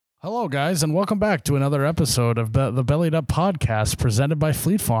Hello, guys, and welcome back to another episode of the Bellied Up Podcast presented by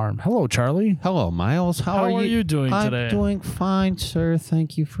Fleet Farm. Hello, Charlie. Hello, Miles. How are you doing today? I'm doing fine, sir.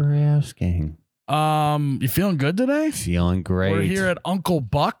 Thank you for asking. You feeling good today? Feeling great. We're here at Uncle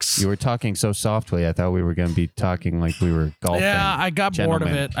Buck's. You were talking so softly, I thought we were going to be talking like we were golfing. Yeah, I got bored of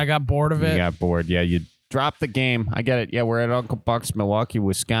it. You got bored. Yeah, you dropped the game. I get it. Yeah, we're at Uncle Buck's, Milwaukee,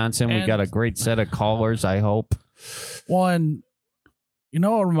 Wisconsin. We got a great set of callers, I hope. Well, and you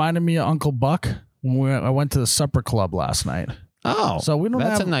know what reminded me of Uncle Buck? When I went to the supper club last night. Oh, so we don't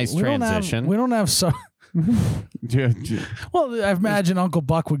that's have, a nice transition. We don't have Well, I imagine Uncle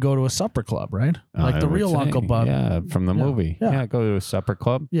Buck would go to a supper club, right? Like the real Uncle Buck. Yeah, from the movie. Yeah, go to a supper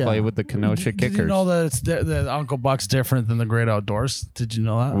club, play with the Kenosha Kickers. Did you know that that Uncle Buck's different than the Great Outdoors? Did you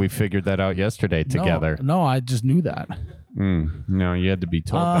know that? We figured that out yesterday together. No, I just knew that. No, you had to be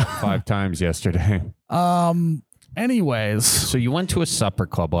told that 5 times yesterday. Anyways. So you went to a supper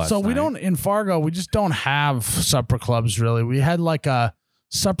club last night. So we don't, in Fargo, we just don't have supper clubs really. We had like a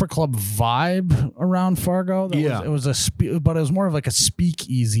supper club vibe around Fargo. But it was more of like a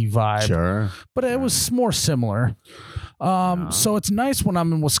speakeasy vibe. Sure. But it was more similar. So it's nice when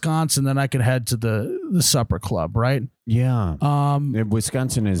I'm in Wisconsin, then I can head to the supper club, right? Yeah.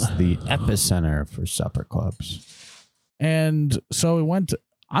 Wisconsin is the epicenter for supper clubs. And so we went to,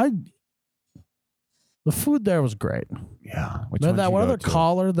 the food there was great. Yeah. Remember that one other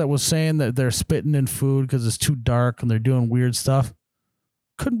caller that was saying that they're spitting in food because it's too dark and they're doing weird stuff?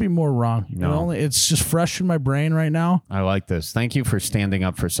 Couldn't be more wrong. No. It's just fresh in my brain right now. I like this. Thank you for standing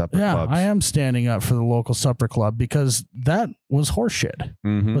up for supper clubs. Yeah, I am standing up for the local supper club because that was horseshit.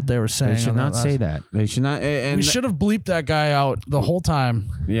 What they were saying. They should not say that. They should not. And we should have bleeped that guy out the whole time.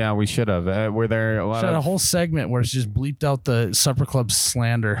 Yeah, we should have. Were there a lot of a whole segment where it's just bleeped out the supper club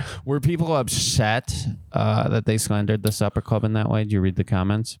slander? Were people upset that they slandered the supper club in that way? Did you read the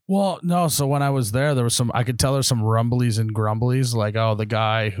comments? Well, no. So when I was there was I could tell there's some rumblies and grumblies like, oh, the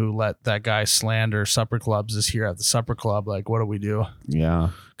guy who let that guy slander supper clubs is here at the supper club. Like, what do we do? Yeah.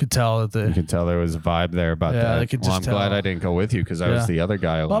 You could tell there was a vibe there about that. They could just I'm glad I didn't go with you because I was the other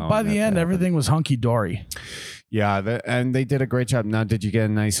guy alone. But by the end, everything was hunky-dory. Yeah, and they did a great job. Now, did you get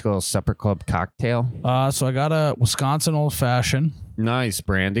a nice little supper club cocktail? So I got a Wisconsin Old Fashioned. Nice,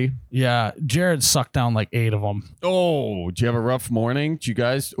 brandy. Yeah, Jared sucked down like 8 of them. Oh, did you have a rough morning? Did you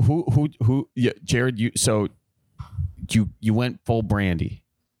guys who? Yeah, Jared, you went full brandy.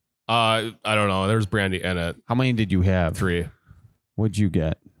 I don't know. There's brandy in it. How many did you have? 3. What'd you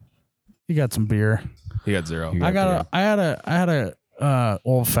get? You got some beer. He got 0. I had a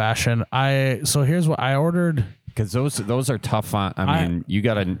Old Fashioned. So here's what I ordered. Because those are tough on. I mean, you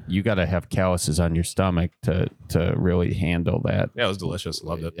gotta have calluses on your stomach to really handle that. Yeah, it was delicious.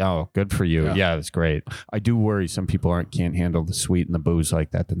 Loved it. Oh, good for you. Yeah, it was great. I do worry some people can't handle the sweet and the booze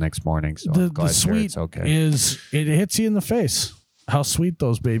like that the next morning. So I'm glad the sweet it's okay. It hits you in the face how sweet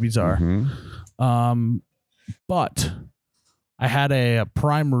those babies are. But I had a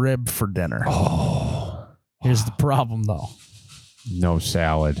prime rib for dinner. Oh, here's the problem though. No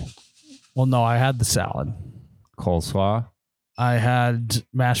salad. Well, no, I had the salad. Coleslaw. I had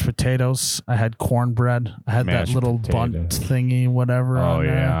mashed potatoes. I had cornbread. I had that little bunt thingy, whatever. Oh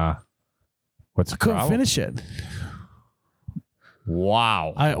yeah. I couldn't finish it.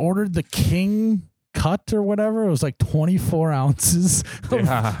 Wow. I ordered the king cut or whatever. It was like 24 ounces of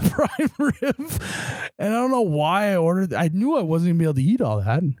prime rib. And I don't know why I ordered. I knew I wasn't going to be able to eat all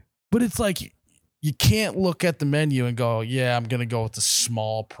that. But it's like you can't look at the menu and go, yeah, I'm going to go with the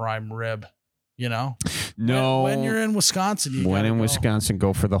small prime rib. You know? No. When you're in Wisconsin, Wisconsin,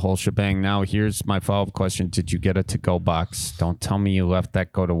 go for the whole shebang. Now, here's my follow-up question. Did you get a to-go box? Don't tell me you let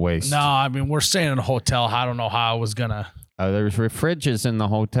that go to waste. No, I mean, we're staying in a hotel. I don't know how I was going to. There's fridges in the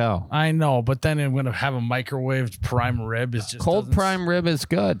hotel. I know, but then I'm going to have a microwaved prime rib. Is just cold prime rib is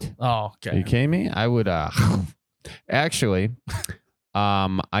good. Oh, okay. Are you kidding me? I would actually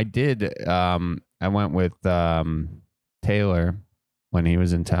I did I went with Taylor when he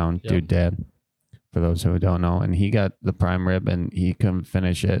was in town, Dude Dad, for those who don't know, and he got the prime rib and he couldn't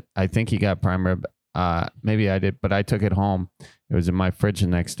finish it. I think he got prime rib. Maybe I did, but I took it home. It was in my fridge the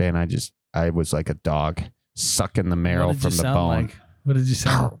next day, and I was like a dog sucking the marrow from the bone. Like? What did you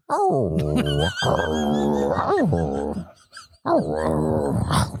sound?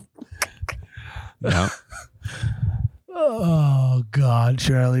 Yeah. Oh God,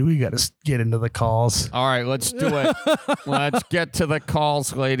 Charlie, we got to get into the calls. All right, let's do it. Let's get to the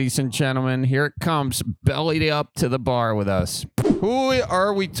calls, ladies and gentlemen. Here it comes, belly up to the bar with us. Who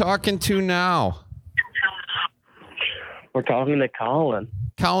are we talking to now? We're talking to Colin.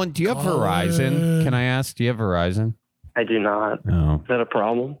 Colin, do you have Verizon? Can I ask, do you have Verizon? I do not. Oh. Is that a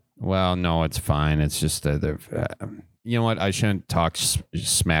problem? Well, no, it's fine. It's just you know what? I shouldn't talk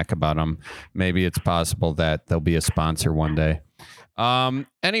smack about them. Maybe it's possible that they'll be a sponsor one day.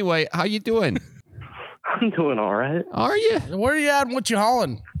 Anyway, how you doing? I'm doing all right. Are you? Where are you at and what you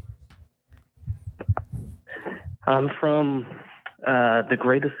hauling? I'm from the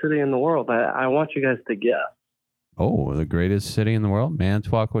greatest city in the world. I want you guys to guess. Oh, the greatest city in the world?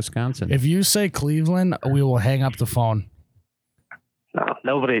 Manitowoc, Wisconsin. If you say Cleveland, we will hang up the phone. No,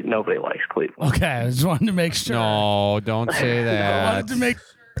 nobody likes Cleveland. Okay, I just wanted to make sure. No, don't say I that. wanted to make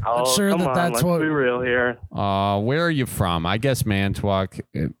Oh, sure come that on, that's let's what. be real here. Where are you from? I guess Manitowoc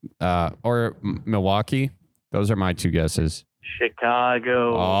or Milwaukee. Those are my two guesses.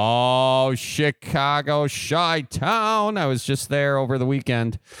 Chicago. Oh, Chicago, Chi-Town. I was just there over the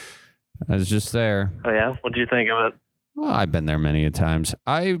weekend. I was just there. Oh yeah, what do you think of it? Well, I've been there many a times.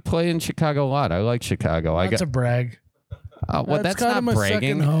 I play in Chicago a lot. I like Chicago. That's a brag. Well, that's kind of not my second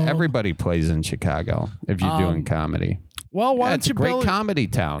bragging. home. Everybody plays in Chicago if you're doing comedy. Well, why It's don't a you great belly, comedy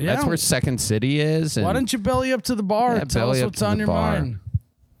town. Yeah. That's where Second City is. And Why don't you belly up to the bar? Yeah, Tell us belly up what's to on the your bar. mind.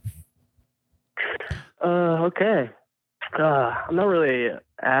 Okay. I'm not really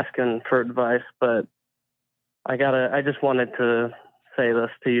asking for advice, but I just wanted to say this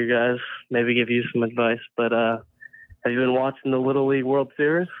to you guys, maybe give you some advice. But have you been watching the Little League World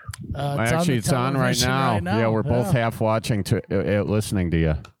Series? Actually, it's on right now. Yeah, we're both half watching to listening to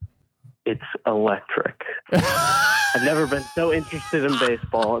you. It's electric. I've never been so interested in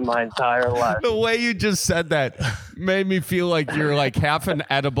baseball in my entire life. The way you just said that made me feel like you're like half an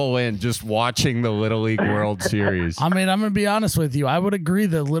edible in just watching the Little League World Series. I mean, I'm going to be honest with you. I would agree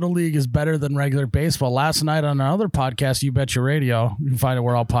that Little League is better than regular baseball. Last night on another podcast, You Bet Your Radio, you can find it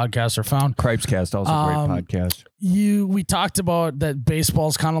where all podcasts are found. Cripescast, also a great podcast. We talked about that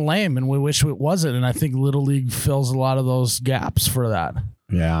baseball's kind of lame, and we wish it wasn't. And I think Little League fills a lot of those gaps for that.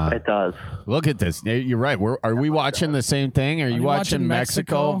 Yeah, it does. Look at this. You're right. Are we watching the same thing? Are you watching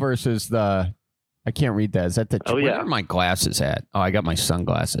Mexico versus the? I can't read that. Is that the? Oh, yeah. Where are my glasses at? Oh, I got my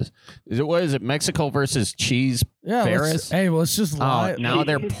sunglasses. What is it? Mexico versus Cheese Ferris? Let's just lie. Now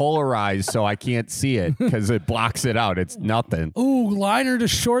they're polarized, so I can't see it because it blocks it out. It's nothing. Ooh, liner to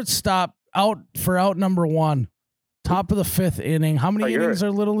shortstop out number one. Top of the fifth inning. How many innings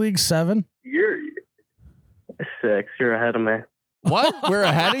are Little League? 7? You're 6. You're ahead of me. What? We're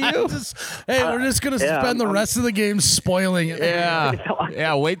ahead of you? We're just going to spend the rest of the game spoiling it.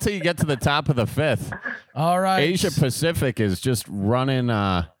 Yeah. Wait till you get to the top of the 5th. All right. Asia Pacific is just running.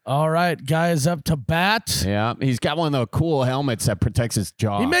 All right, guys, up to bat. Yeah. He's got one of the cool helmets that protects his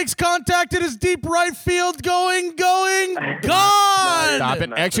jaw. He makes contact in his deep right field. Going, gone. Stop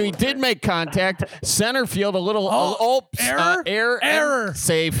it. Actually, he did make contact. Center field, a little error.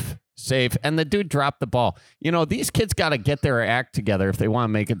 Safe. And the dude dropped the ball. You know, these kids got to get their act together if they want to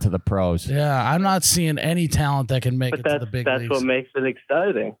make it to the pros. Yeah, I'm not seeing any talent that can make it to the big leagues. That's what makes it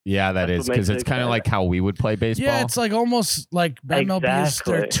exciting. Yeah, that is, because it's kind of like how we would play baseball. Yeah, it's like almost like MLB is,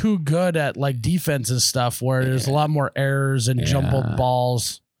 they're too good at like defense and stuff where there's a lot more errors and jumbled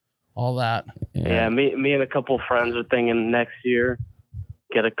balls, all that. Yeah, me and a couple friends are thinking next year,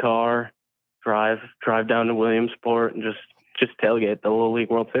 get a car, drive down to Williamsport and just tailgate the Little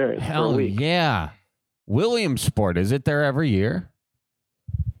League World Series for a week. Yeah. Williamsport, is it there every year?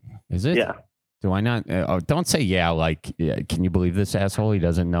 Is it? Yeah. Do I not? Don't say yeah. Like, can you believe this asshole? He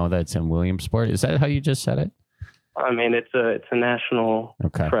doesn't know that it's in Williamsport. Is that how you just said it? I mean, it's a national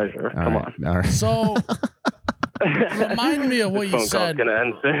treasure. Come on. All right. So remind me of what you said. Gonna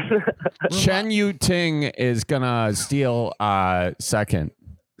end soon. Chen Yu Ting is gonna steal second.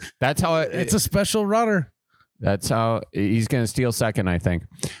 That's how it's a special runner. That's how he's going to steal second, I think.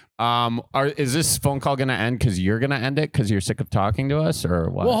 Is this phone call going to end because you're going to end it because you're sick of talking to us, or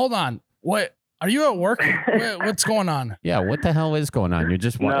what? Well, hold on. What? Are you at work? What's going on? Yeah, what the hell is going on? You're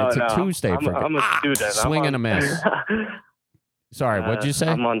just it's a Tuesday. I'm a student. Swing and a miss. Sorry, what'd you say?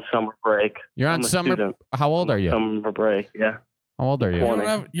 I'm on summer break. You're on summer. Student. How old are you? Summer break. Yeah. How old are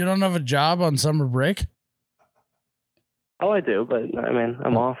you? You don't have a job on summer break? Oh, I do, but I mean,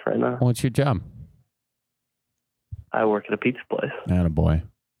 I'm off right now. What's your job? I work at a pizza place. Attaboy.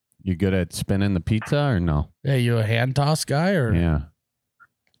 You good at spinning the pizza or no? Yeah, you a hand toss guy or? Yeah.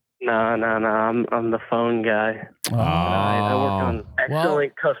 No. I'm the phone guy. I work on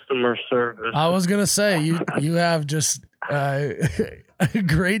excellent customer service. I was gonna say you have just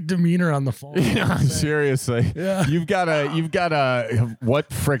Great demeanor on the phone. Yeah, seriously. Yeah. You've got a what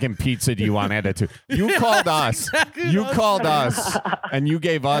friggin' pizza do you want added to? You called us. exactly You what I was called saying. us and you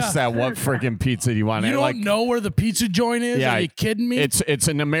gave us that what friggin' pizza do you want You added? don't know where the pizza joint is? Yeah, Are you kidding me? It's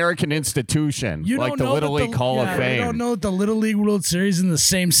an American institution, You like don't the know Little that League Hall of You Fame. don't know that the Little League World Series in the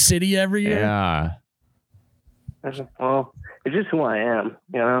same city every year? Yeah. Well, it's just who I am,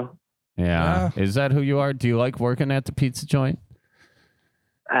 you know? Yeah. Is that who you are? Do you like working at the pizza joint?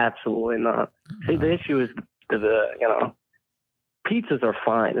 Absolutely not. See, the issue is pizzas are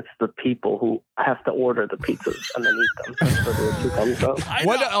fine. It's the people who have to order the pizzas and then eat them. That's where the issue comes from.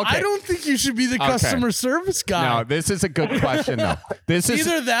 I don't think you should be the customer service guy. No, this is a good question though. This is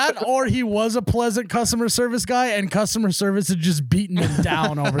Either that or he was a pleasant customer service guy and customer service had just beaten him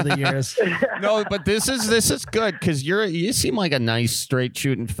down over the years. no, but this is good because you seem like a nice straight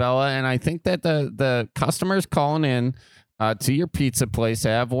shooting fella, and I think that the customers calling in to your pizza place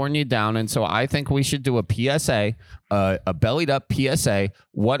have worn you down, and so I think we should do a PSA, a bellied up PSA.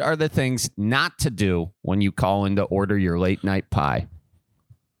 What are the things not to do when you call in to order your late night pie?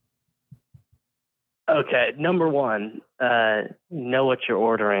 Okay, number one, know what you're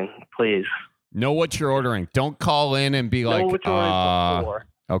ordering, please. Know what you're ordering. Don't call in and be Know like, what you're ordering before.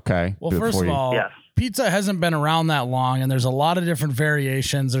 okay. Well, first of all, Yes. pizza hasn't been around that long, and there's a lot of different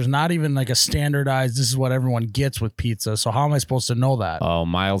variations. There's not even like a standardized, this is what everyone gets with pizza. So how am I supposed to know that? Oh,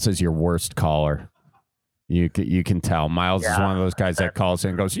 Miles is your worst caller. You can tell. Miles is one of those guys that calls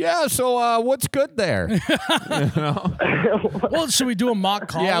in and goes, yeah, so what's good there? You know? Well, should we do a mock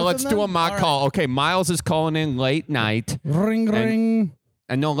call? Yeah, with let's him do then? a mock All right. call. Okay, Miles is calling in late night. Ring, ring.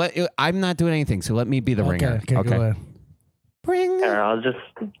 And no, I'm not doing anything, so let me be the ringer. Okay, go ahead. Bring. Here,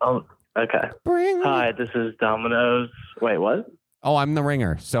 okay. Bring. Hi, this is Domino's. Wait, what? Oh, I'm the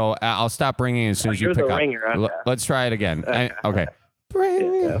ringer, so I'll stop ringing as soon as you you're pick the up. ringer, okay. Let's try it again. Okay.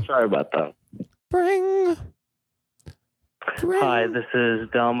 Bring. Yeah, sorry about that. Bring. Hi, this is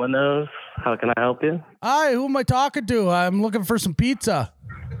Domino's. How can I help you? Hi, who am I talking to? I'm looking for some pizza.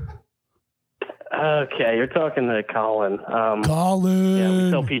 Okay, you're talking to Colin. Colin. Yeah, we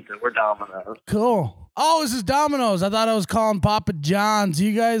sell pizza. We're Domino's. Cool. Oh, this is Domino's. I thought I was calling Papa John's. Do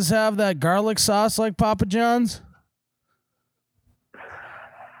you guys have that garlic sauce like Papa John's?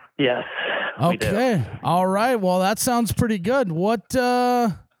 Yes. We do. Okay. All right. Well, that sounds pretty good. What, I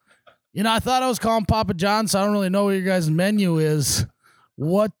thought I was calling Papa John's, so I don't really know what your guys' menu is.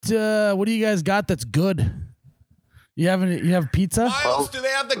 What do you guys got that's good? You have pizza? Miles, do they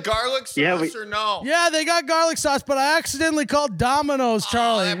have the garlic sauce or no? Yeah, they got garlic sauce, but I accidentally called Domino's,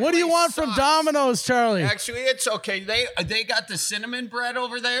 Charlie. that What do you place want from sucks. Domino's, Charlie? Actually, it's okay. They got the cinnamon bread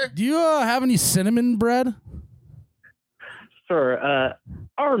over there. Do you have any cinnamon bread? Sir,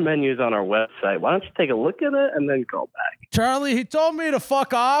 our menu's on our website. Why don't you take a look at it and then call back? Charlie, he told me to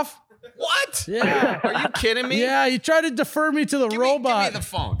fuck off. What? Yeah. Are you kidding me? Yeah, he tried to defer me to the robot. Give me the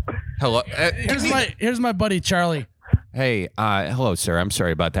phone. Hello. Here's my buddy Charlie. Hey, hello, sir. I'm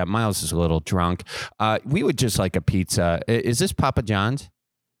sorry about that. Miles is a little drunk. We would just like a pizza. Is this Papa John's?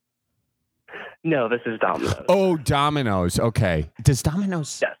 No, this is Domino's. Oh, Domino's. Okay. Does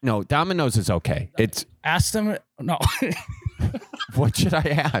Domino's? Yes. No, Domino's is okay. It's. Asked him. No. What should I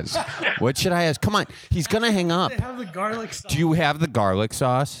ask? What should I ask? Come on. He's going to hang up. They have the garlic sauce. Do you have the garlic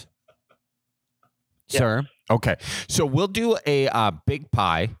sauce? Yes. Sir? Okay. So we'll do a big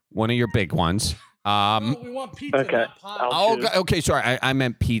pie, one of your big ones. We want pizza. Okay. not pie. I'll choose. Okay, sorry. I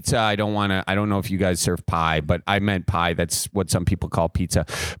meant pizza. I don't know if you guys serve pie, but I meant pie. That's what some people call pizza.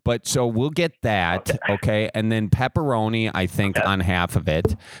 But so we'll get that, okay? And then pepperoni, I think, on half of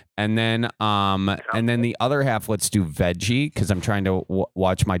it. And then the other half, let's do veggie because I'm trying to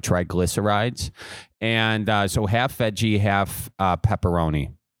watch my triglycerides. And so half veggie, half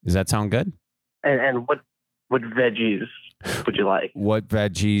pepperoni. Does that sound good? And what veggies would you like? What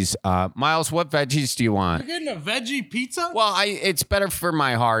veggies? Miles, what veggies do you want? You're getting a veggie pizza? Well, it's better for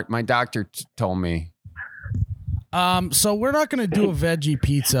my heart. My doctor told me. So we're not going to do a veggie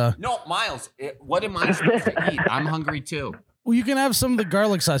pizza. No, Miles, what am I supposed to eat? I'm hungry too. Well, you can have some of the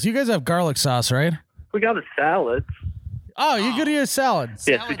garlic sauce. You guys have garlic sauce, right? We got a salad. Oh, you could eat a salad.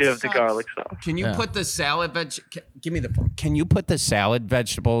 Yes, we do have the garlic sauce. Can you put the salad give me the phone. Can you put the salad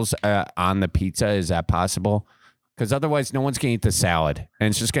vegetables on the pizza? Is that possible? Because otherwise, no one's going to eat the salad, and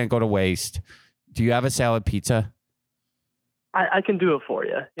it's just going to go to waste. Do you have a salad pizza? I can do it for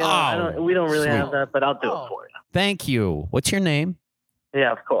you. We don't really have that, but I'll do it for you. Thank you. What's your name?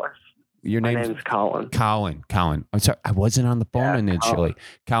 Yeah, of course. Your My name's name's Colin. Colin. I'm sorry, I wasn't on the phone Yeah, initially.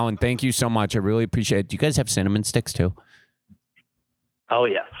 Colin, thank you so much. I really appreciate it. Do you guys have cinnamon sticks too? Oh,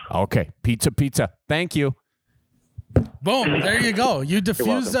 yes. Okay. Pizza. Thank you. Boom. There you go. You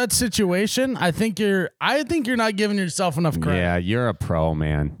diffuse that situation. I think you're not giving yourself enough credit. Yeah, you're a pro,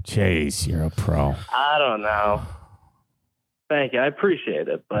 man. Jeez, you're a pro. I don't know. Thank you. I appreciate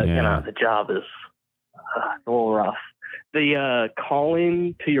it, but the job is a little rough. The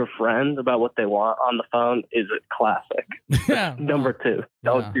calling to your friends about what they want on the phone is a classic. Yeah. Number 2.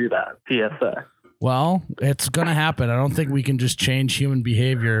 Don't do that. PSA. Well, it's going to happen. I don't think we can just change human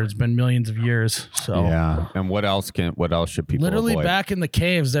behavior. It's been millions of years. So yeah. And what else should people literally avoid? Back in the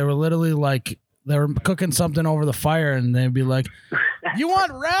caves, they were literally like, they were cooking something over the fire and they'd be like, you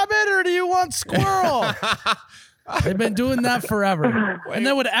want rabbit or do you want squirrel? They've been doing that forever. And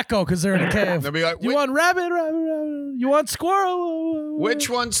they would echo because they're in a cave. They'll be like, you want rabbit? You want squirrel? Which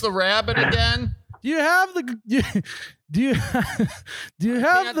one's the rabbit again? Do you have the do you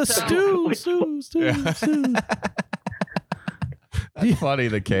have the stew? That's funny,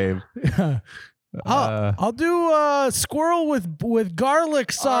 the cave. I'll do squirrel with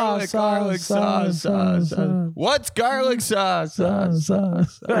garlic sauce. Garlic sauce. What's garlic sauce?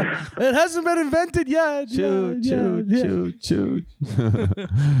 It hasn't been invented yet. Choo.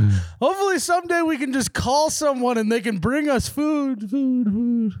 Hopefully someday we can just call someone and they can bring us food.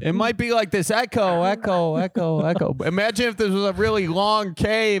 It might be like this echo. Imagine if this was a really long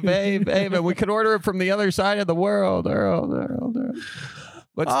cave, and we could order it from the other side of the world.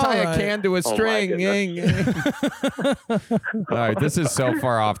 Let's tie a can to a string. All right, this is so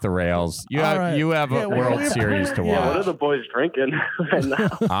far off the rails. You have a World Series to watch. What are the boys drinking right now?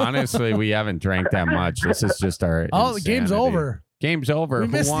 Honestly, we haven't drank that much. This is just our the game's over. Game's over. We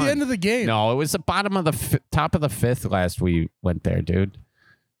Who missed won? the end of the game. No, it was the bottom of the top of the 5th last we went there, dude.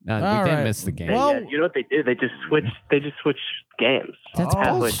 No, we didn't miss the game. Well, you know what they did? They just switched games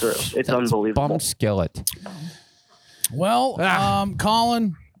halfway through. It's unbelievable. Bum skillet. Well,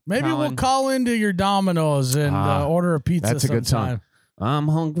 Colin, we'll call into your Domino's and order a pizza. That's a good sometime. song. I'm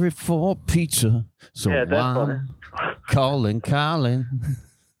hungry for pizza, so I'm calling.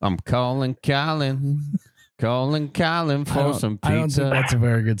 I'm calling for some pizza. I don't think that's a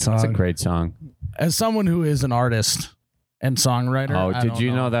very good song. It's a great song. As someone who is an artist and songwriter. Oh, did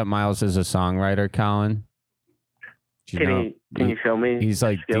you know that Miles is a songwriter, Colin? Can you show me? He's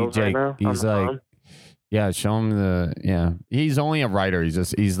like DJ. Right now he's like. phone? Yeah, show him the. Yeah, he's only a writer. He's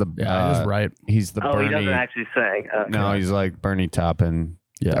the. He's right. He's the. Bernie, he doesn't actually sing. No, he's like Bernie Taupin.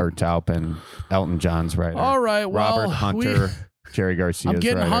 Yeah, or Taupin, Elton John's writer. All right, Robert Hunter, Jerry Garcia's I'm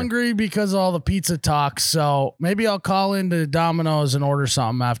getting writer. hungry because of all the pizza talk. So maybe I'll call into Domino's and order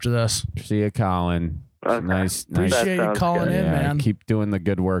something after this. See you, Colin. Okay. Nice. Appreciate you calling in, man. Keep doing the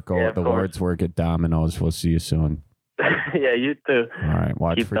good work. The Lord's work at Domino's. We'll see you soon. Yeah, you too. All right,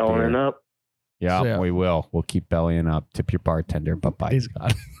 watch Keep for bellying deer. up. Yeah, we will. We'll keep bellying up. Tip your bartender. Bye-bye. He's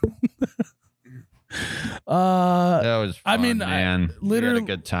gone. That was fun, I mean, man. We had a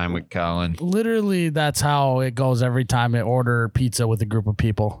good time with Colin. Literally, that's how it goes every time I order pizza with a group of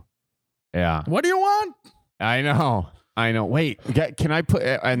people. Yeah. What do you want? I know. Wait, can I put?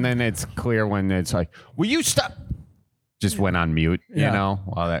 And then it's clear when it's like, will you stop? Just went on mute, you know?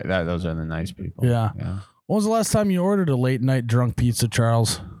 Well, those are the nice people. Yeah. When was the last time you ordered a late night drunk pizza,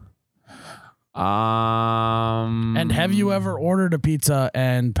 Charles? And have you ever ordered a pizza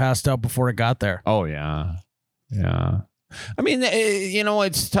and passed out before it got there? Oh, yeah. Yeah. I mean,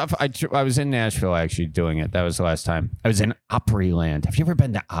 it's tough. I was in Nashville actually doing it. That was the last time. I was in Opryland. Have you ever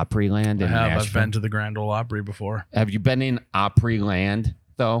been to Opryland in Nashville? I've been to the Grand Ole Opry before. Have you been in Opryland,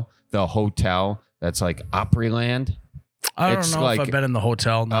 though? The hotel that's like Opryland? I don't know if I've been in the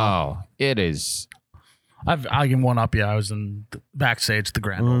hotel. No. Oh, it is. I can one up you. I was in backstage at the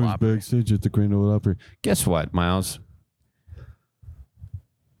Grand Ole Opry. Backstage at the Grand Ole Opry. Guess what, Miles?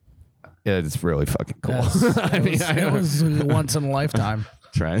 It's really fucking cool. It was once in a lifetime.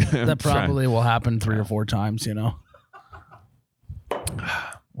 That probably will happen 3 or 4 times, you know.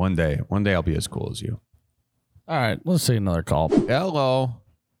 One day I'll be as cool as you. All right, let's see another call. Hello.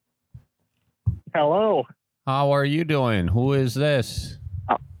 Hello. How are you doing? Who is this?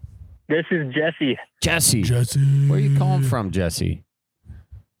 This is Jesse. Jesse. Where are you calling from, Jesse?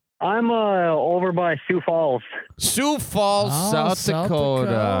 I'm over by Sioux Falls. Sioux Falls, South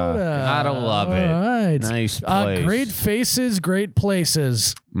Dakota. Gotta love it. Right. Nice place. Great faces, great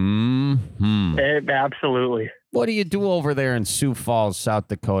places. Mm-hmm. Absolutely. What do you do over there in Sioux Falls, South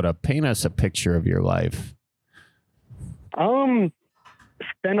Dakota? Paint us a picture of your life.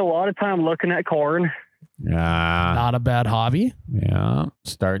 Spend a lot of time looking at corn. Yeah. Not a bad hobby. Yeah.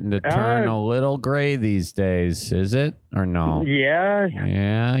 Starting to turn a little gray these days, is it? Or no? Yeah.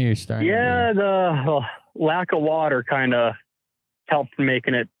 Yeah, you're starting Yeah, the lack of water kind of helped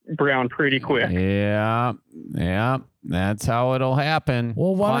making it brown pretty quick. Yeah. That's how it'll happen.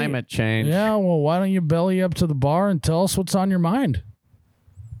 Well, climate change. Yeah, well, why don't you belly up to the bar and tell us what's on your mind?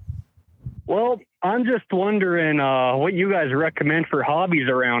 Well, I'm just wondering what you guys recommend for hobbies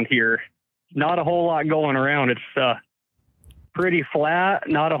around here. Not a whole lot going around. It's pretty flat,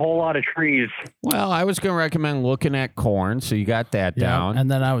 not a whole lot of trees. Well, I was going to recommend looking at corn, so you got that down. And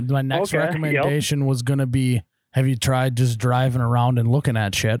then my next recommendation was going to be, have you tried just driving around and looking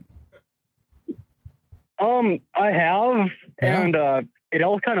at shit? I have, and it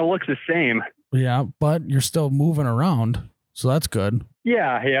all kind of looks the same. Yeah, but you're still moving around, so that's good.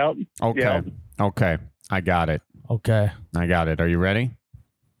 Yeah. Okay. I got it. Okay. I got it. Are you ready?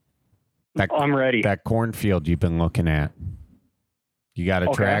 I'm ready. That cornfield you've been looking at. You got a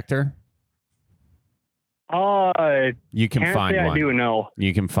tractor? You can find one. I do know.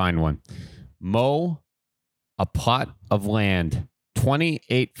 You can find one. Mow a plot of land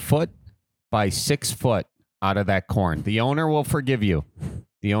 28 foot by 6 foot out of that corn. The owner will forgive you.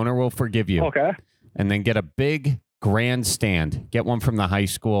 Okay. And then get a big grandstand. Get one from the high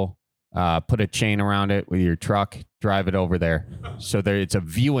school. Put a chain around it with your truck. Drive it over there. So it's a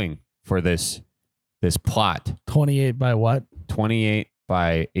viewing for this plot. 28 by what? 28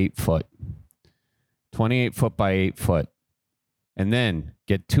 by 8 foot. 28 foot by 8 foot. And then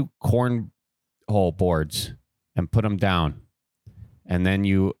get 2 cornhole boards and put them down. And then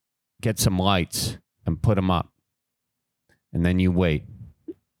you get some lights and put them up. And then you wait.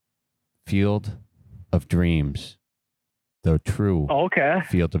 Field of dreams. The true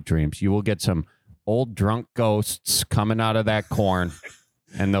field of dreams. You will get some old drunk ghosts coming out of that corn,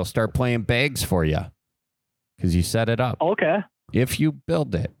 and they'll start playing bags for you because you set it up. Okay. If you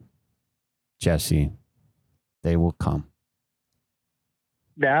build it, Jesse, they will come.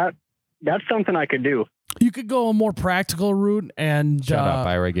 That's something I could do. You could go a more practical route and shut up.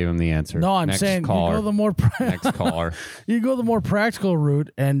 I already gave him the answer. No, I'm Next saying caller. you go the more Next caller. You go the more practical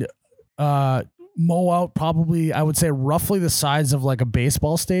route and mow out probably, I would say, roughly the size of like a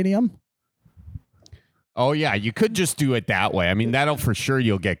baseball stadium. Oh, yeah. You could just do it that way. I mean, that'll for sure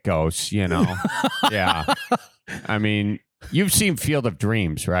you'll get ghosts, you know? Yeah. I mean, you've seen Field of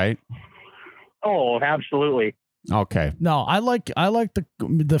Dreams, right? Oh, absolutely. Okay. No, I like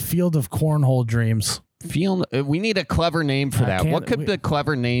the Field of Cornhole Dreams. We need a clever name for that. What could the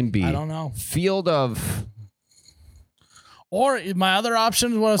clever name be? I don't know. Field of... Or my other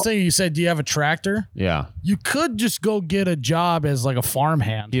option is what I was saying. You said, do you have a tractor? Yeah. You could just go get a job as like a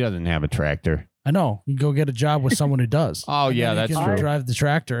farmhand. He doesn't have a tractor. I know. You go get a job with someone who does. Oh, yeah, that's true. Drive the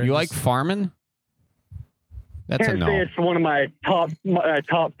tractor. You like farming? That's a no. It's one of my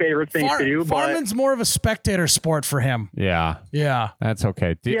top favorite things to do. Farming's more of a spectator sport for him. Yeah. Yeah. That's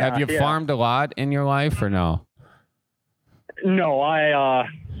okay. Have you farmed a lot in your life or no? No, I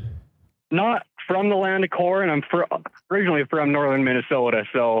not from the land of corn. I'm originally from northern Minnesota,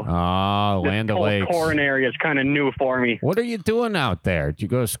 so land of lakes. Corn area is kind of new for me. What are you doing out there? Did you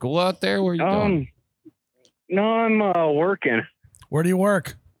go to school out there? Where are you going? No, I'm working. Where do you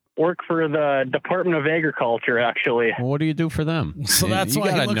work? Work for the Department of Agriculture, actually. Well, what do you do for them? So that's you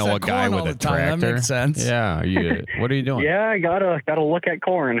why gotta he looks know at a guy corn with all a the time. tractor. That makes sense. Yeah. What are you doing? Yeah, I gotta look at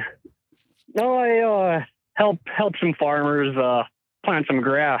corn. No, I help some farmers plant some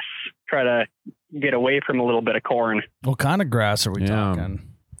grass. Try to get away from a little bit of corn. What kind of grass are we talking?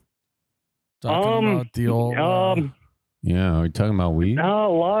 Talking about the old. Yeah, are we talking about wheat? A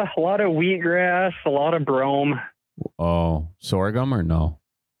lot of wheatgrass, a lot of brome. Oh, sorghum or no?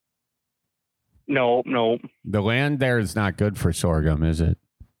 No. The land there is not good for sorghum, is it?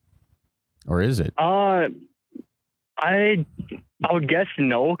 Or is it? I would guess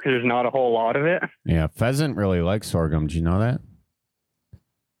no, because there's not a whole lot of it. Yeah, pheasant really likes sorghum. Do you know that?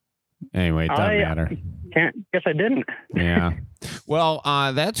 Anyway, it doesn't matter. Guess I didn't. Yeah. Well,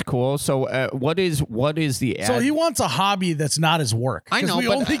 that's cool. So, what is the? So he wants a hobby that's not his work. I know. We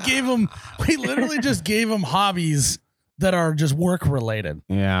literally just gave him hobbies that are just work related.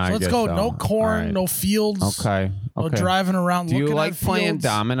 Yeah. So let's go. So. No corn, Right. No fields. Okay. No driving around. Do you looking like at playing fields.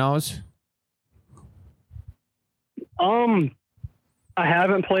 dominoes? I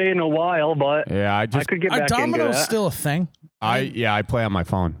haven't played in a while, but Yeah, I could get Are back into dominoes that. still a thing? I play on my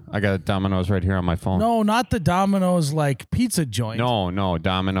phone. I got dominoes right here on my phone. No, not the Domino's like pizza joint. No,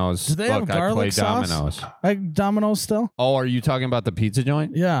 Domino's. Do they have garlic I play sauce? Domino's. Like Domino's still? Oh, are you talking about the pizza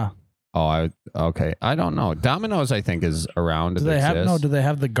joint? Yeah. Oh, okay. I don't know. Domino's, I think, is around. Do they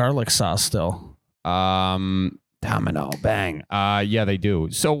have the garlic sauce still? Domino, bang. Yeah, they do.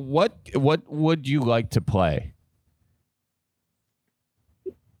 So what would you like to play?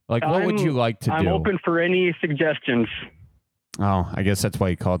 Like, what would you like to do? I'm open for any suggestions. Oh, I guess that's why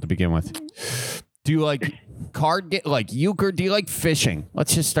you call it to begin with. Do you like like euchre? Do you like fishing?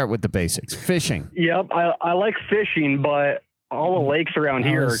 Let's just start with the basics. Fishing. Yep, I like fishing, but all the lakes around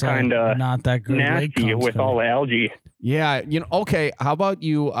here are kind of not that good. nasty with all the algae. Yeah, okay. How about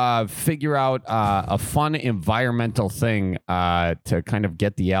you figure out a fun environmental thing to kind of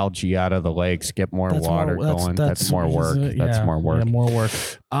get the algae out of the lakes, get more water going. That's more work. That's more work. Yeah, more work.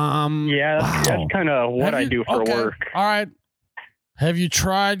 That's kind of what I do for work. All right. Have you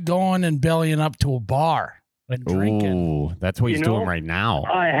tried going and bellying up to a bar and drinking? Ooh, that's what he's doing right now.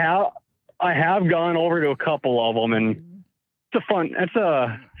 I have gone over to a couple of them, and it's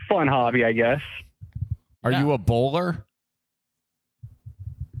a fun hobby, I guess. Are you a bowler?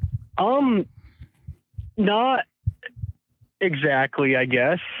 Not exactly, I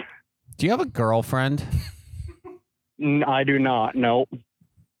guess. Do you have a girlfriend? I do not. No.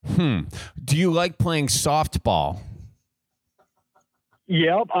 Do you like playing softball?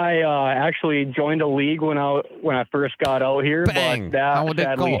 Yep, I actually joined a league when I first got out here, Bang. but that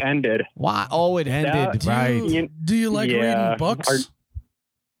sadly ended. Why? Oh, it ended. Right. Do you like reading books?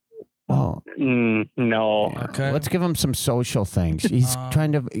 No. Okay. Let's give him some social things. He's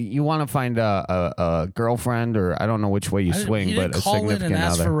trying to. You want to find a girlfriend, or I don't know which way you swing, he but didn't a call in significant and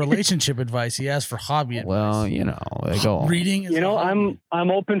ask other. for relationship advice. He asked for hobby advice. Well, they go reading. Is I'm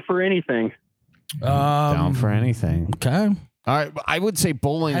open for anything. down for anything. Okay. All right, I would say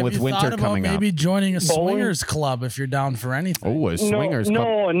bowling Have with you winter thought about coming maybe up. joining a swingers club if you're down for anything? Oh, a swingers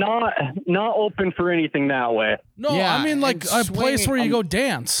club. No, not open for anything that way. No, Yeah, I mean like and a place where you go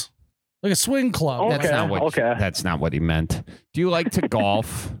dance, like a swing club. Okay. That's not what he meant. Do you like to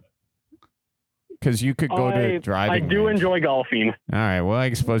golf? Because you could go to driving. I do range. enjoy golfing. All right. Well,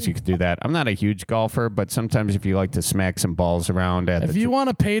 I suppose you could do that. I'm not a huge golfer, but sometimes if you like to smack some balls around if you want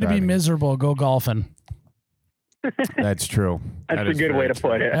to pay to be miserable, go golfing. That's true. That's a good way to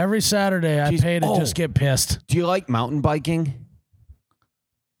put it. Every Saturday, I pay to just get pissed. Do you like mountain biking?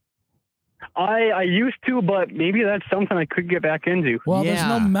 I used to, but maybe that's something I could get back into. Well, there's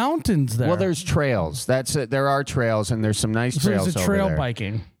no mountains there. Well, there's trails. That's it. There are trails, and there's some nice so trails there's a trail over there.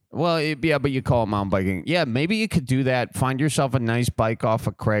 biking. Well, yeah, but you call it mountain biking. Yeah, maybe you could do that. Find yourself a nice bike off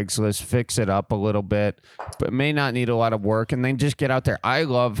of Craigslist, fix it up a little bit, but may not need a lot of work, and then just get out there.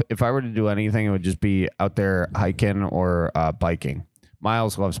 If I were to do anything, it would just be out there hiking or biking.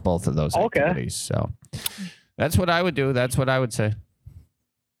 Miles loves both of those activities, so that's what I would do. That's what I would say.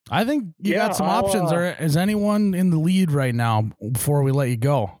 I think you got some options. Is anyone in the lead right now before we let you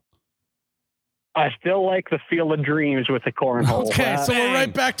go? I still like the Field of Dreams with the cornhole. Okay, so we're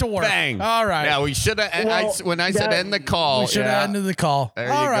right back to work. Bang. All right. Yeah, we should have. When I said end the call, we should have ended the call.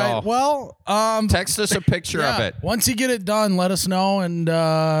 There All you right. go. Well, text us a picture of it. Once you get it done, let us know. And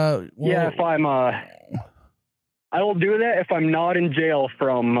if I'm, I will do that if I'm not in jail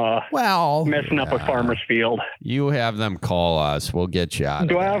from messing up a farmer's field. You have them call us. We'll get you out.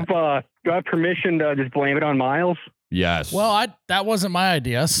 Do I have permission to just blame it on Miles? Yes. Well, that wasn't my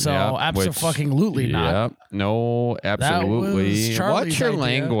idea, so absolutely not. Yep. No, absolutely. What's your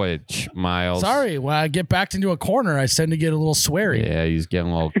language, Miles? Sorry, when I get backed into a corner, I tend to get a little sweary. Yeah, he's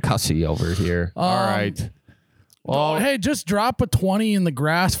getting a little cussy over here. All right. Well, hey, just drop a 20 in the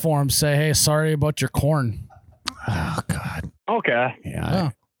grass for him. Say, hey, sorry about your corn. Oh, God. Okay.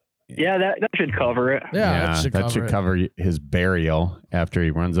 Yeah, that should cover it. Yeah, that should cover his burial after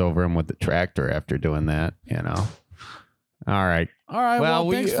he runs over him with the tractor after doing that, All right. Well,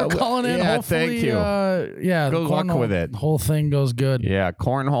 thanks for calling in. Yeah, hopefully, thank you. Good luck with it. The whole thing goes good. Yeah,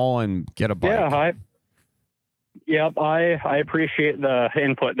 cornhole and get a bike. Yeah, I appreciate the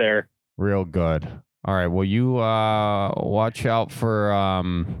input there. Real good. All right. Well, you watch out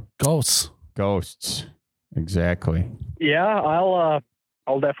for ghosts. Ghosts. Exactly. Yeah, I'll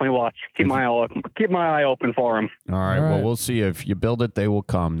definitely watch. Keep my eye open for them. All right. Well, we'll see. If you build it, they will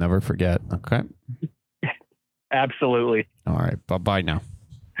come. Never forget. Okay. Absolutely. All right. Bye-bye now.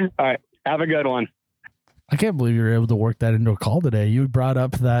 All right. Have a good one. I can't believe you were able to work that into a call today. You brought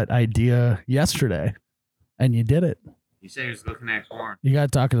up that idea yesterday, and you did it. You say he was looking at corn. You got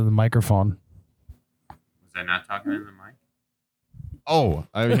to talk into the microphone. Was I not talking into the mic? Oh,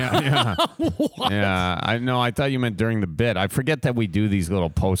 yeah. Yeah, I know. I thought you meant during the bit. I forget that we do these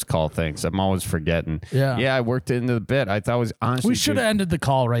little post-call things. I'm always forgetting. Yeah, I worked into the bit. I thought it was honestly. We should have ended the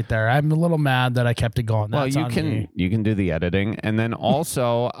call right there. I'm a little mad that I kept it going. Well, you can do the editing, and then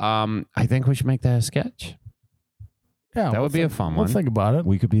also, I think we should make that a sketch. Yeah, that would be a fun one. We'll think about it.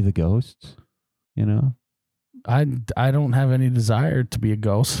 We could be the ghosts. I don't have any desire to be a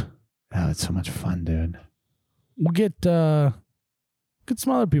ghost. Oh, it's so much fun, dude. We'll get Get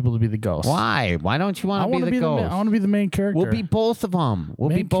some other people to be the ghost. Why? Why don't you want to be the ghost? I want to be the main character. We'll be both of them. We'll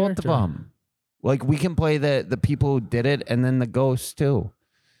be both of them. Like, we can play the people who did it and then the ghosts, too.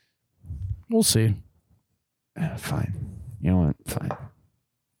 We'll see. Fine. You know what?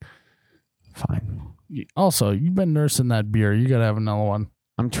 Fine. Also, you've been nursing that beer. You got to have another one.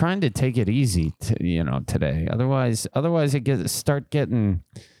 I'm trying to take it easy, today. Otherwise, it start getting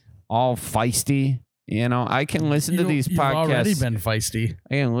all feisty. I can listen to these podcasts. You've already been feisty.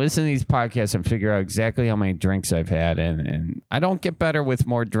 I can listen to these podcasts and figure out exactly how many drinks I've had, and I don't get better with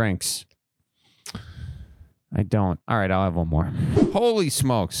more drinks. I don't. All right, I'll have one more. Holy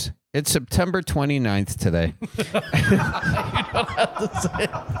smokes. It's September 29th today. You don't have to say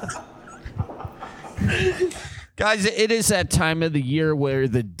it. Guys, it is that time of the year where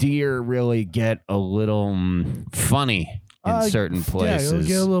the deer really get a little funny in certain places. Yeah, it'll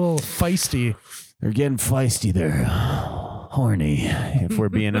get a little feisty. They're getting feisty. They're horny, if we're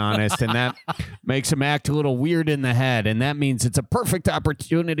being honest. And that makes them act a little weird in the head. And that means it's a perfect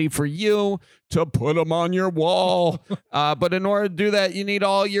opportunity for you to put them on your wall. But in order to do that, you need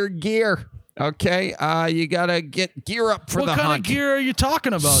all your gear. Okay, you gotta get gear up for the hunt. What kind of gear are you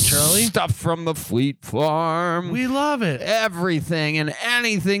talking about, Charlie? Stuff from the Fleet Farm. We love it. Everything and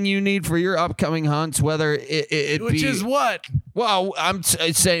anything you need for your upcoming hunts, whether Which is what? Well, I'm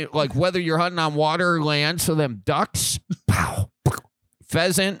saying, like, whether you're hunting on water or land, so them ducks, pow,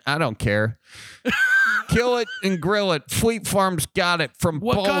 pheasant, I don't care. Kill it and grill it. Fleet Farm's got it from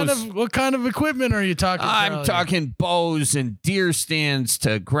bows. What kind of equipment are you talking about? I'm talking bows and deer stands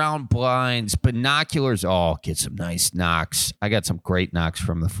to ground blinds, binoculars. Oh, get some nice knocks. I got some great knocks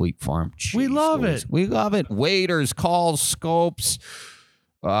from the Fleet Farm. Jeez, we love it. We love it. Waders, calls, scopes,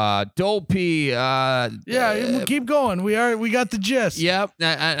 dopey. Yeah, keep going. We got the gist. Yep.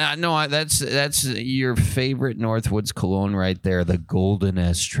 No, that's your favorite Northwoods cologne right there. The Golden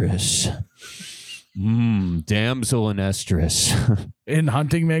Estrus. Damsel in estrus. In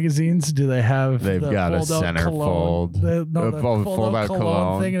hunting magazines, do they have? They've got a centerfold. Fold out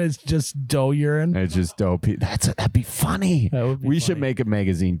cologne thing, and it's just doe urine. It's just dopey. That'd be funny. We should make a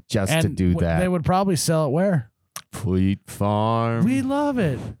magazine just to do that. They would probably sell it where? Fleet Farm. We love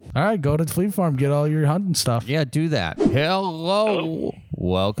it. All right, go to Fleet Farm, get all your hunting stuff. Yeah, do that. Hello.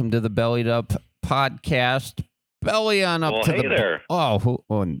 Welcome to the Bellied Up podcast. Belly on up to hey there.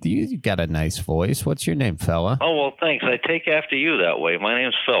 You got a nice voice. What's your name, fella? Oh, well, thanks. I take after you that way. My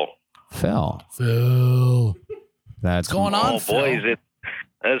name's Phil. Phil. That's what's going on, Phil? Boys, it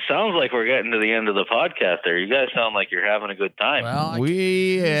sounds like we're getting to the end of the podcast there. You guys sound like you're having a good time. Well,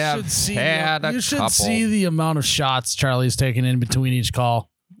 we have had a couple. You should see the amount of shots Charlie's taking in between each call.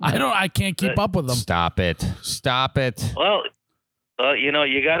 I can't keep up with them. Stop it. Well,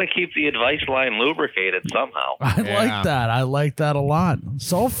 you got to keep the advice line lubricated somehow. I like that a lot.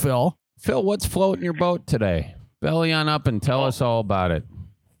 So, Phil, what's floating your boat today? Belly on up and tell us all about it.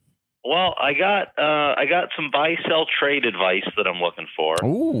 Well, I got some buy-sell trade advice that I'm looking for.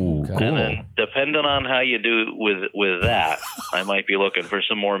 Ooh, cool. And then, depending on how you do with that, I might be looking for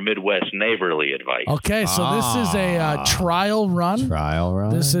some more Midwest neighborly advice. Okay, so this is a trial run.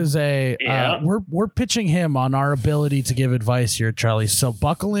 This is a we're pitching him on our ability to give advice here, Charlie. So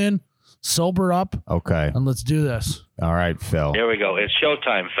buckle in, sober up, okay, and let's do this. All right, Phil. Here we go. It's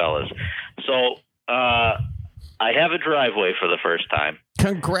showtime, fellas. So I have a driveway for the first time.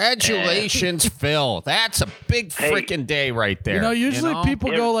 Congratulations, Phil. That's a big freaking day right there. Usually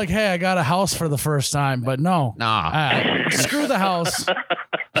people go like, hey, I got a house for the first time, but no. Nah. Screw the house.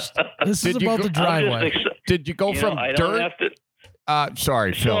 This is about the driveway. Did you go from dirt?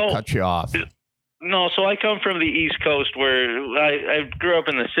 Sorry, Phil, cut you off. No, so I come from the East Coast where I grew up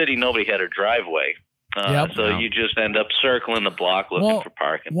in the city. Nobody had a driveway. You just end up circling the block looking for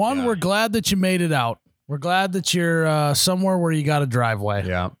parking. We're glad that you made it out. We're glad that you're somewhere where you got a driveway.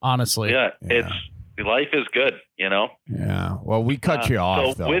 Yeah. Honestly. Yeah. Life is good, Yeah. Well, we cut you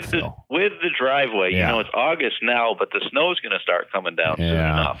off, so though. with the driveway, it's August now, but the snow's going to start coming down soon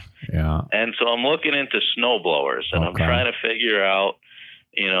enough. Yeah. And so I'm looking into snowblowers, and I'm trying to figure out,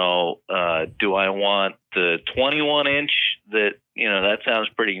 do I want the 21-inch that sounds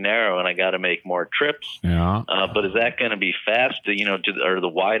pretty narrow, and I got to make more trips. Yeah. But is that going to be fast? Are the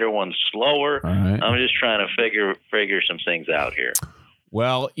wider ones slower? Right. I'm just trying to figure some things out here.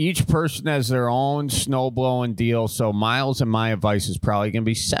 Well, each person has their own snow blowing deal. So Miles and my advice is probably going to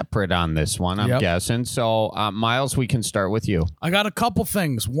be separate on this one, I'm guessing. So Miles, we can start with you. I got a couple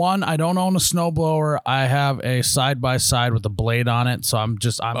things. One, I don't own a snowblower. I have a side-by-side with a blade on it. So I'm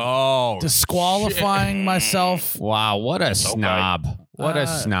disqualifying myself. Wow, what a snob. What a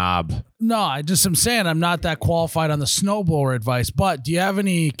snob. No, I just am saying I'm not that qualified on the snowblower advice. But do you have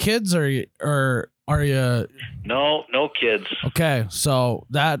any kids or are you? No kids. Okay, so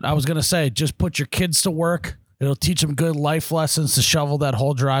that I was gonna say, just put your kids to work. It'll teach them good life lessons to shovel that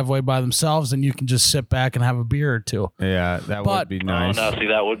whole driveway by themselves, and you can just sit back and have a beer or two. Yeah, that would be nice. Oh, no, see,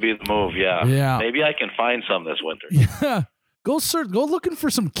 that would be the move. Yeah. Yeah. Maybe I can find some this winter. Yeah, go looking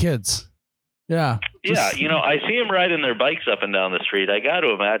for some kids. Yeah. Yeah, I see them riding their bikes up and down the street. I got to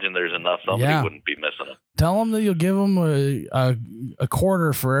imagine there's enough somebody wouldn't be missing them. Tell them that you'll give them a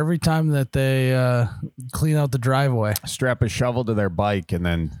quarter for every time that they clean out the driveway. Strap a shovel to their bike and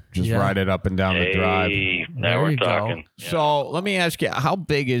then just ride it up and down the drive. Now we're talking. Yeah. So let me ask you, how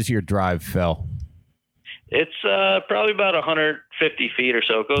big is your drive, Phil? It's probably about 150 feet or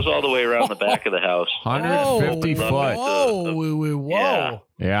so. It goes all the way around the back of the house. 150 foot. Whoa.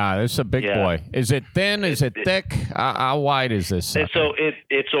 Yeah, this is a big boy. Is it thin? Is it thick? How wide is this? So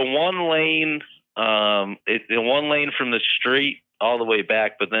it's a one lane. One lane from the street all the way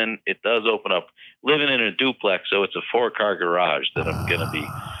back, but then it does open up. Living in a duplex, so it's a 4-car garage that I'm gonna be.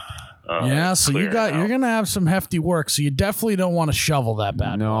 So you're gonna have some hefty work. So you definitely don't want to shovel that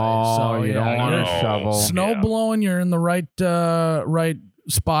bad. No, so you don't want to shovel. Snow blowing, you're in the right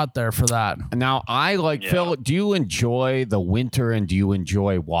spot there for that. Now Phil. Do you enjoy the winter and do you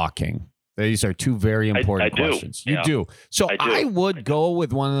enjoy walking? These are two very important questions. You do. So I would go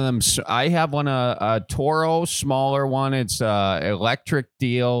with one of them. I have one, a Toro, smaller one. It's electric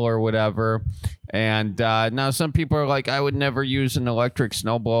deal or whatever. And now some people are like, I would never use an electric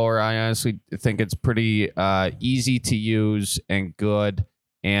snowblower. I honestly think it's pretty easy to use and good.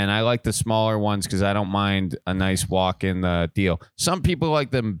 And I like the smaller ones because I don't mind a nice walk in the deal. Some people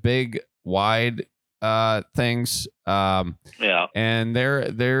like them big, wide things. And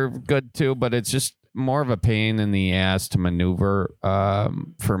they're good too, but it's just more of a pain in the ass to maneuver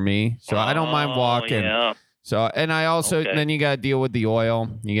for me. So I don't mind walking. Yeah. So, and I also, then you got to deal with the oil,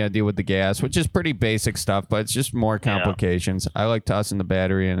 you got to deal with the gas, which is pretty basic stuff, but it's just more complications. I like tossing the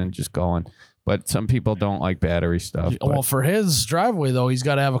battery in and just going. But some people don't like battery stuff. Well, for his driveway, though, he's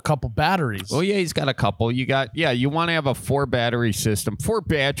got to have a couple batteries. Oh, yeah, he's got a couple. You want to have a 4 battery system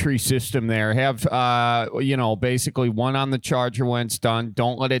there. Have, basically one on the charger when it's done.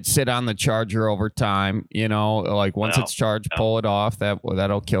 Don't let it sit on the charger over time. Once it's charged, pull it off.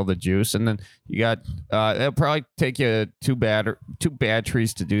 That'll kill the juice. And then you got, it'll probably take you two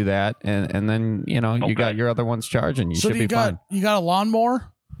batteries to do that. And then, you got your other ones charging. You should be fine. You got a lawnmower?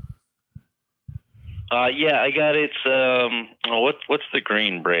 Yeah, I got what's the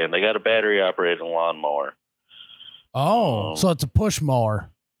green brand? I got a battery operated lawnmower. Oh, so it's a push mower.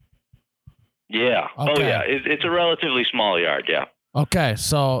 Yeah. Okay. Oh yeah, it's a relatively small yard. Yeah. Okay,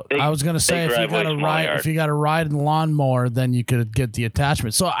 so I was gonna say if you got a ride in the lawnmower, then you could get the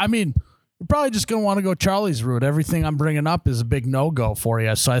attachment. So I mean, you're probably just gonna want to go Charlie's route. Everything I'm bringing up is a big no-go for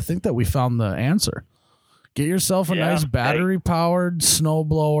you. So I think that we found the answer. Get yourself a nice battery-powered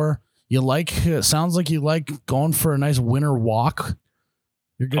snowblower. It sounds like you like going for a nice winter walk.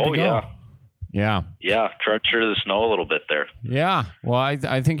 You're good to go. Yeah. Yeah. Trudge through the snow a little bit there. Yeah. Well,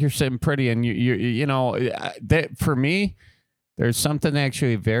 I think you're sitting pretty, and for me, there's something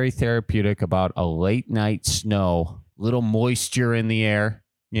actually very therapeutic about a late night snow, little moisture in the air,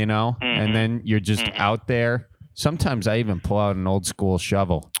 and then you're just out there. Sometimes I even pull out an old school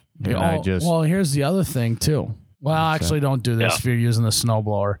shovel. Well, here's the other thing too. Well, actually, don't do this if you're using the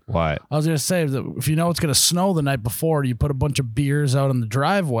snowblower. What? I was going to say that if you know it's going to snow the night before, you put a bunch of beers out in the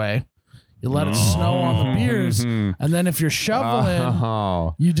driveway. You let it snow on the beers, and then if you're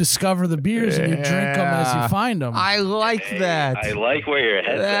shoveling, you discover the beers and you drink them as you find them. I like that. I like where your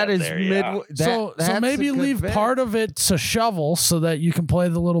head's at. That is there, so maybe leave part of it to shovel so that you can play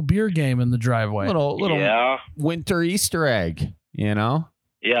the little beer game in the driveway. Little winter Easter egg,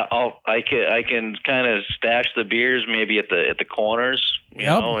 Yeah, I can kind of stash the beers maybe at the corners,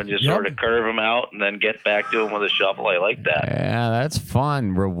 and just sort of curve them out and then get back to them with a shovel. I like that. Yeah, that's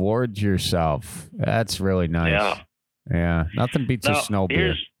fun. Reward yourself. That's really nice. Yeah. Nothing beats a snow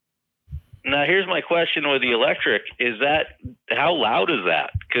beer. Here's my question with the electric: how loud is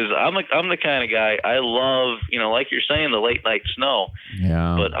that? Because I'm the kind of guy, I love, like you're saying, the late night snow.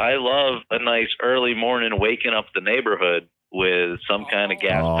 Yeah. But I love a nice early morning waking up the neighborhood with some kind of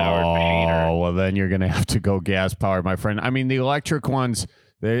gas-powered machinery. Oh, well, then you're going to have to go gas-powered, my friend. I mean, the electric ones,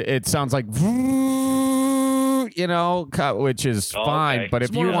 it sounds like, which is fine. But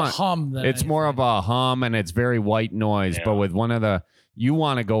if you want, it's more of a hum, and it's very white noise. Yeah. But with one of you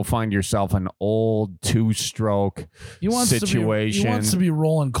want to go find yourself an old 2-stroke situation. He wants to be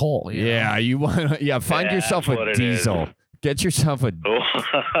rolling coal. Yeah, you want find yourself a diesel. Get yourself a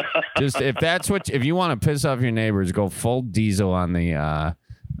just if you want to piss off your neighbors, go full diesel on the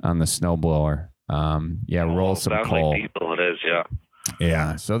snowblower. Roll some coal. Like diesel it is, yeah.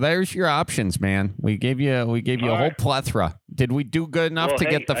 Yeah. So there's your options, man. We gave you a whole plethora. Did we do good enough to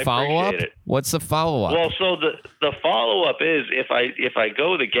get the follow up? What's the follow up? Well, so the follow up is if I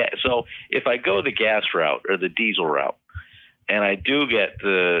go the gas route or the diesel route, and I do get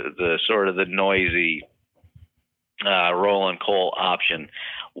the sort of the noisy rolling coal option,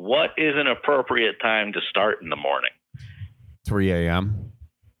 what is an appropriate time to start in the morning? 3 a.m.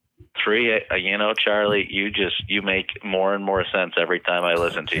 Charlie, you make more and more sense every time I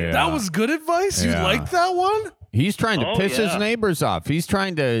listen to you. Yeah. That was good advice. You like that one? He's trying to piss his neighbors off. He's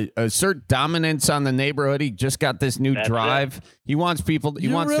trying to assert dominance on the neighborhood. He just got this new drive. He wants people. He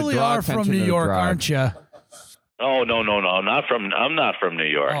wants to draw attention to the drive. You really are from New York, aren't you? Oh no! I'm not from New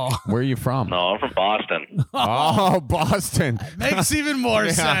York. Oh. Where are you from? No, I'm from Boston. Oh, Boston makes even more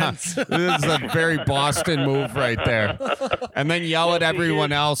sense. This is a very Boston move right there. And then yell at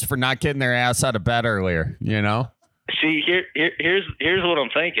everyone else for not getting their ass out of bed earlier. You know. See, here's what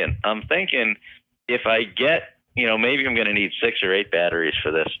I'm thinking. I'm thinking if I get, maybe I'm going to need 6 or 8 batteries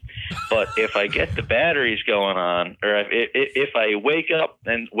for this. But if I get the batteries going on, or if I wake up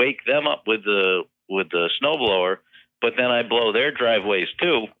and wake them up with the snowblower, but then I blow their driveways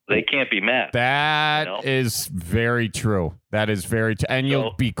too, they can't be mad. That is very true. That is very and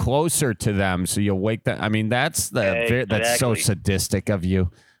you'll be closer to them, so you'll wake them. I mean, that's so sadistic of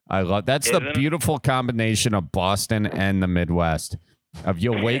you. I love that's the beautiful combination of Boston and the Midwest. Of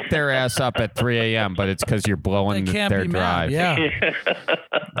you'll wake their ass up at 3 a.m., but it's because you're blowing their drive. Yeah.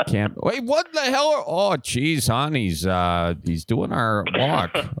 Can't wait. What the hell? Oh, geez, hon, he's doing our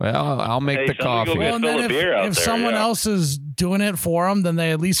walk. Well, I'll make the coffee. Well, and then if someone else is doing it for them, then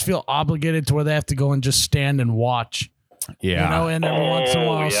they at least feel obligated to where they have to go and just stand and watch. Yeah. And every once in a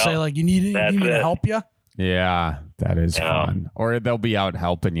while, I'll say like, "You need me to help you." Yeah, that is fun. Or they'll be out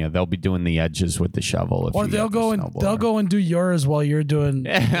helping you. They'll be doing the edges with the shovel. Or they'll go and do yours while you're doing.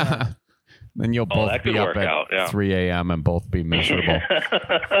 Yeah. Then you'll both be up at 3 a.m. and both be miserable.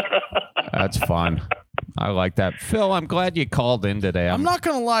 That's fun. I like that. Phil, I'm glad you called in today. I'm not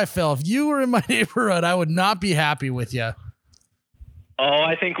going to lie, Phil. If you were in my neighborhood, I would not be happy with you. Oh,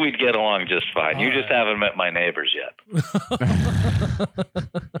 I think we'd get along just fine. You just haven't met my neighbors yet.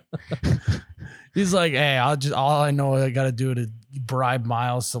 He's like, hey, all I know I got to do to bribe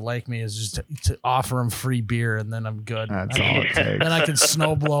Miles to like me is just to offer him free beer, and then I'm good. That's all it takes. Then I can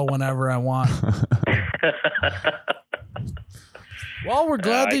snowblow whenever I want. Well, we're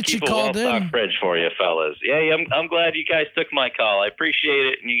glad that you called in. Fridge for you, fellas. Yeah, I'm glad you guys took my call. I appreciate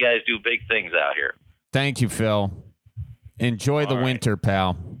it, and you guys do big things out here. Thank you, Phil. Enjoy the winter,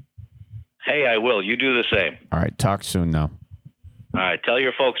 pal. Hey, I will. You do the same. All right. Talk soon, though. All right, tell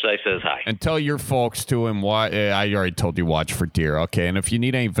your folks I says hi. And tell your folks to him. I already told you watch for deer. Okay, and if you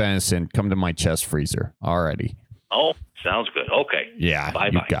need any venison, come to my chest freezer. Alrighty. Oh, sounds good. Okay. Yeah, bye.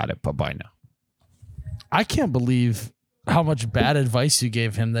 You got it. Bye now. I can't believe how much bad advice you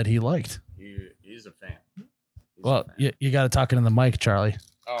gave him that he liked. He's a fan. You got to talk into the mic, Charlie.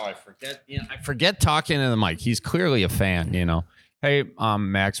 Oh, I forget. I forget talking to the mic. He's clearly a fan. Hey,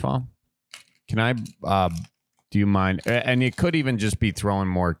 Maxwell, can I? Do you mind? And it could even just be throwing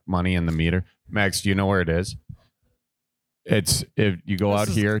more money in the meter. Max, do you know where it is? It's if you go out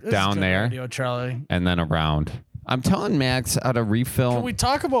here, down there, radio, Charlie, and then around. I'm telling Max how to refill. Can we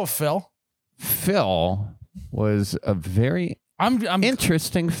talk about Phil? Phil was a very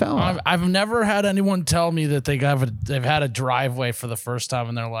interesting fellow. I've never had anyone tell me that they've had a driveway for the first time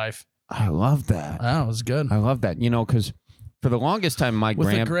in their life. I love that. That was good. I love that. Because for the longest time, my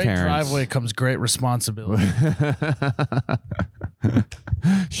grandparents... With a great driveway comes great responsibility.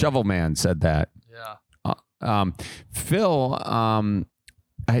 Shovel Man said that. Yeah. Phil,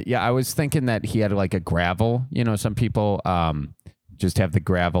 I was thinking that he had like a gravel. Some people just have the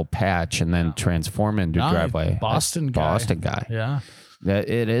gravel patch and then transform into driveway. Boston guy. Yeah.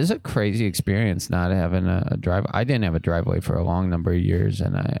 It is a crazy experience not having a driveway. I didn't have a driveway for a long number of years,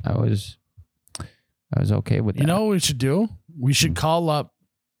 and I was okay with that. You know what we should do? We should call up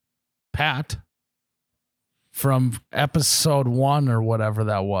Pat from episode 1 or whatever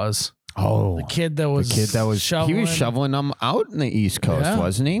that was. Oh, the kid that was shoveling. He was shoveling them out in the East Coast,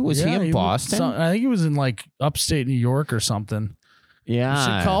 wasn't he? Was he in Boston? I think he was in like upstate New York or something. Yeah. We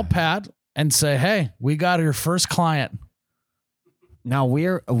should call Pat and say, hey, we got your first client. Now we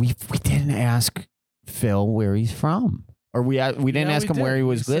didn't ask Phil where he's from. Or we didn't ask him where he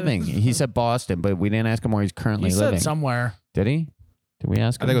was living. He said Boston, but we didn't ask him where he's currently living. He said somewhere. Did he? Did we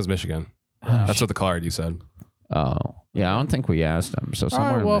ask him? I think it was Michigan. That's what the caller ID said. Oh, yeah. I don't think we asked him. So All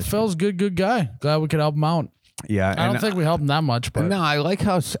somewhere. right, in well, Michigan. Phil's good guy. Glad we could help him out. Yeah, I don't think we helped him that much, but no, I like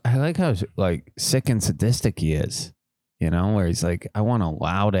how like sick and sadistic he is. You know, where he's like, I want a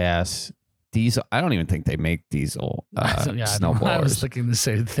loud ass diesel. I don't even think they make diesel snowblowers. I was thinking the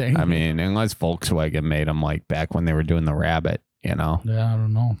same thing. I mean, unless Volkswagen made them like back when they were doing the Rabbit. You know. Yeah, I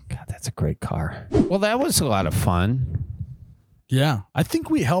don't know. God, that's a great car. Well, that was a lot of fun. Yeah, I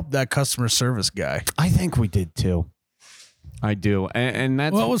think we helped that customer service guy. I think we did too. I do, and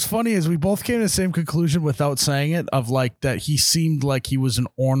that's what was funny is we both came to the same conclusion without saying it. Of like that, he seemed like he was an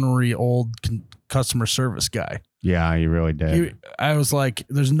ornery old customer service guy. Yeah, he really did. I was like,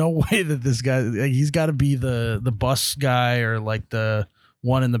 "There's no way that this guy. Like, he's got to be the bus guy or like the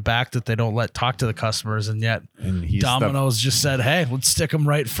one in the back that they don't let talk to the customers." And yet, Domino's just said, "Hey, let's stick him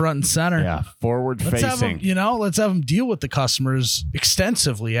right front and center." Yeah, forward facing. Let's have him deal with the customers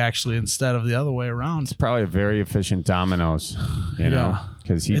extensively, actually, instead of the other way around. It's probably a very efficient Domino's, you know,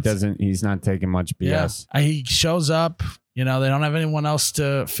 because he's not taking much BS. Yeah. He shows up. You know, they don't have anyone else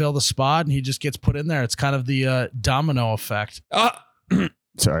to fill the spot, and he just gets put in there. It's kind of the domino effect.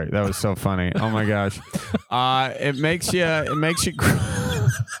 Sorry, that was so funny. Oh my gosh, it makes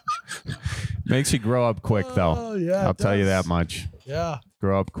you grow up quick though. Oh, yeah, I'll tell you that much. Yeah,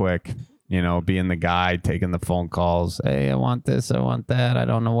 grow up quick. You know, being the guy taking the phone calls. Hey, I want this. I want that. I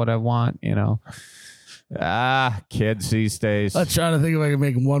don't know what I want. You know. Kids these days. I'm trying to think if I can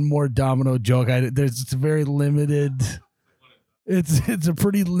make one more domino joke. It's a very limited. It's a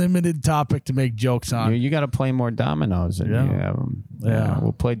pretty limited topic to make jokes on. You got to play more dominoes. And yeah.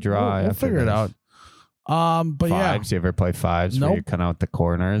 We'll play draw. We'll figure it out. But fives. You ever play fives? Nope. Where you cut out the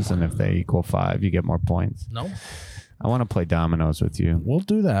corners, and if they equal 5, you get more points. Nope. I want to play dominoes with you. We'll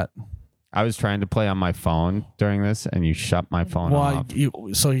do that. I was trying to play on my phone during this, and you shut my phone off.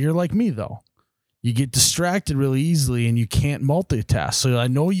 So you're like me though. You get distracted really easily, and you can't multitask. So I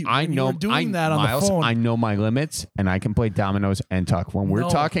know you. I know doing that on the phone. I know my limits, and I can play dominoes and talk. When we're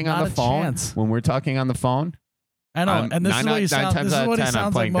talking on the phone, I know, and this is what he sounds. This is what he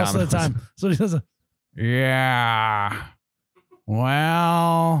sounds like most of the time. So he says, "Yeah,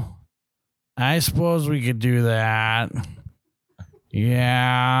 well, I suppose we could do that.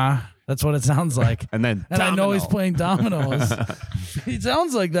 Yeah." That's what it sounds like. And I know he's playing dominoes. He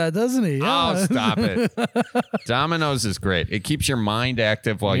sounds like that, doesn't he? Yeah. Oh, stop it. Dominoes is great. It keeps your mind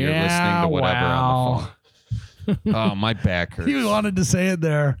active while you're listening to whatever on the phone. Oh, my back hurts. He wanted to say it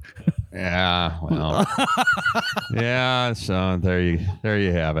there. Yeah, well. Yeah, so there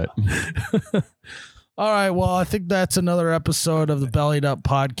you have it. All right, well, I think that's another episode of the Bellied Up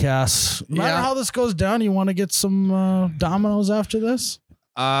podcast. No matter how this goes down, you want to get some dominoes after this?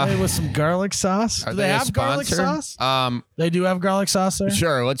 With some garlic sauce. Do they have garlic sauce? They do have garlic sauce there?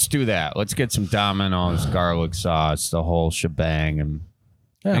 Sure, let's do that. Let's get some Domino's garlic sauce, the whole shebang, and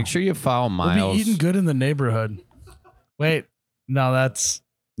make sure you follow Miles. We'll be eating good in the neighborhood. Wait, no, that's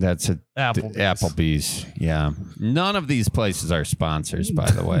Applebee's. Yeah. None of these places are sponsors,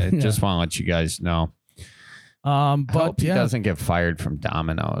 by the way. Just want to let you guys know. But I hope he doesn't get fired from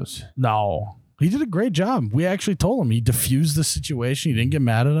Domino's. No. He did a great job. We actually told him. He diffused the situation. He didn't get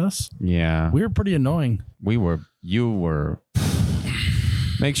mad at us. Yeah. We were pretty annoying. You were.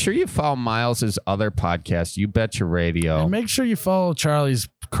 Make sure you follow Miles's other podcast, You Betcha Radio. And make sure you follow Charlie's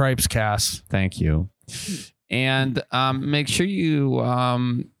Cripes Cast. Thank you. And make sure you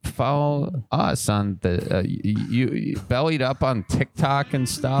follow us on the you Bellied Up on TikTok and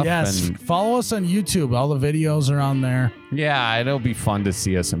stuff. Yes, and follow us on YouTube. All the videos are on there. Yeah, it'll be fun to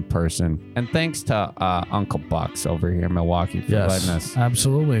see us in person. And thanks to Uncle Bucks over here in Milwaukee for letting us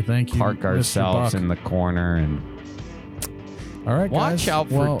absolutely. Thank you. Park ourselves in the corner and all right, watch out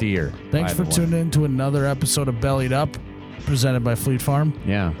for deer. Thanks for tuning in to another episode of Bellied Up, presented by Fleet Farm.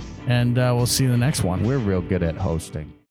 Yeah. And we'll see you in the next one. We're real good at hosting.